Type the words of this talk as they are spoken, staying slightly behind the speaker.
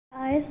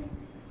guys,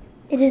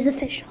 it is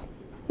official.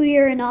 We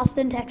are in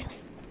Austin,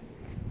 Texas.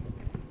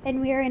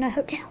 And we are in a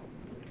hotel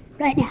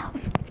right now.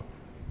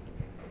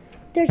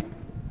 There's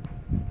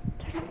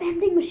a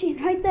vending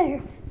machine right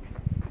there.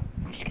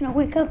 I'm just gonna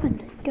wake up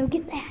and go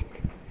get that.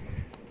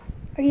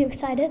 Are you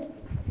excited?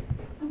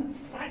 I'm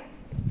excited.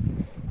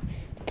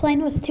 The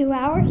plane was 2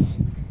 hours.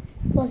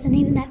 Wasn't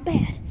even that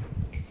bad.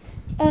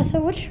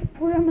 So which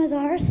room is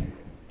ours?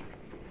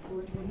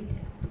 422.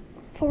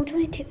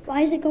 422.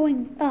 Why is it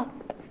going up?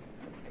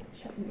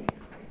 Shut me.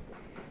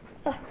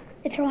 Oh,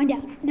 it's going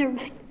down. Never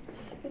mind.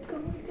 It's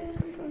going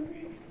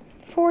down.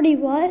 40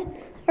 what?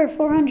 Or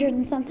 400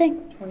 and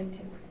something? 22.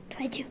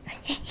 22.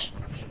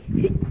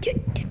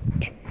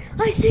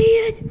 I see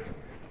it.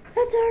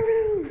 That's our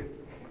room.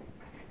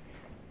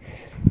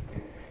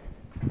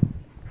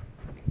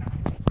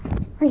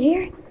 Right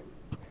here.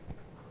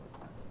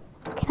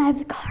 Can I have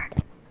the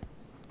card?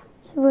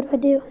 So what do I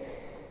do?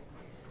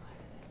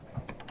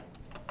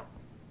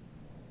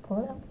 Pull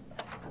it up.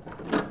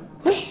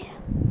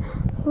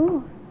 Yeah.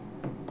 Ooh.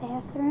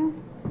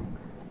 Bathroom.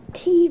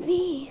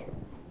 TV.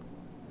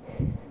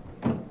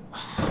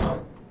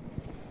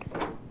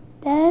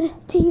 Bed,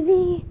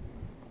 TV,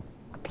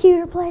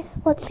 computer place.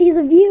 Let's see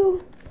the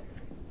view.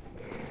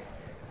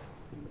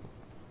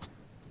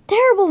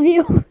 Terrible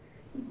view.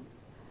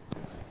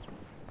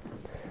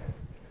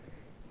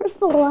 Where's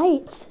the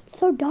lights? It's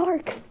so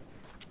dark.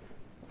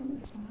 On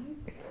the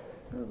sides.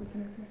 Or we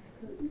can open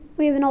the curtains.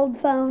 We have an old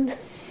phone.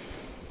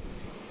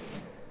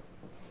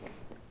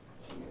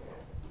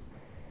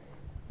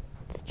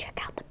 Let's check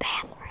out the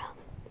bathroom.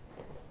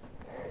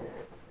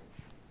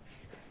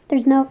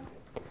 There's no...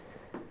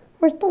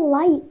 Where's the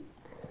light?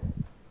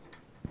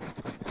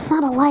 It's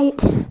not a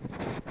light.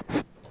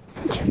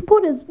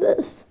 What is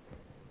this?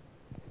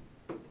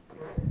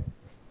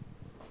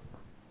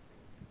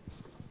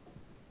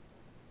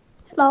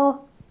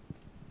 Hello?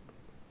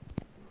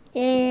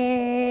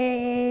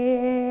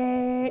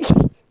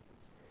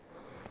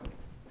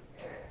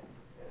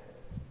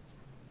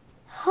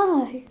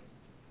 Hi.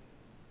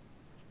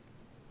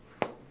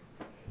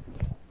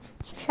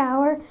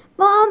 Shower.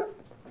 Mom,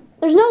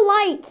 there's no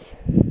lights.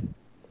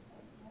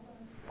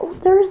 Oh,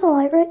 there's a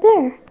light right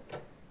there.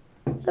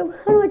 So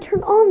how do I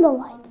turn on the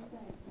lights?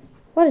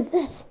 What is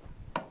this?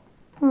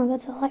 Oh,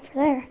 that's a light for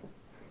there.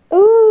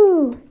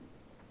 Ooh.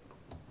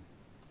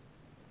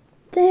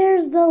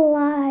 There's the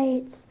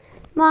lights.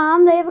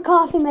 Mom, they have a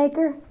coffee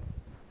maker.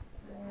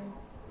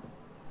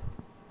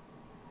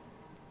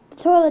 The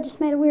toilet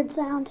just made a weird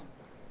sound.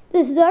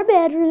 This is our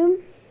bedroom.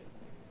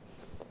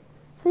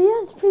 So yeah,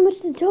 that's pretty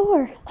much the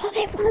door. Oh,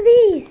 they have one of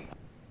these.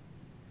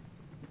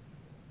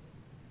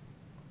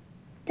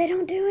 They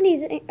don't do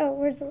anything. Oh,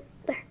 where's the...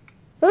 There.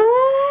 Ah!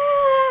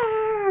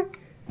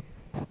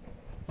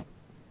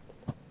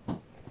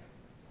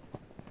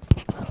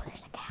 Oh,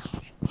 there's a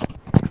couch.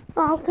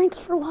 Oh, thanks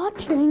for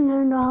watching,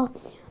 and I'll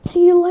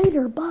see you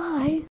later. Bye.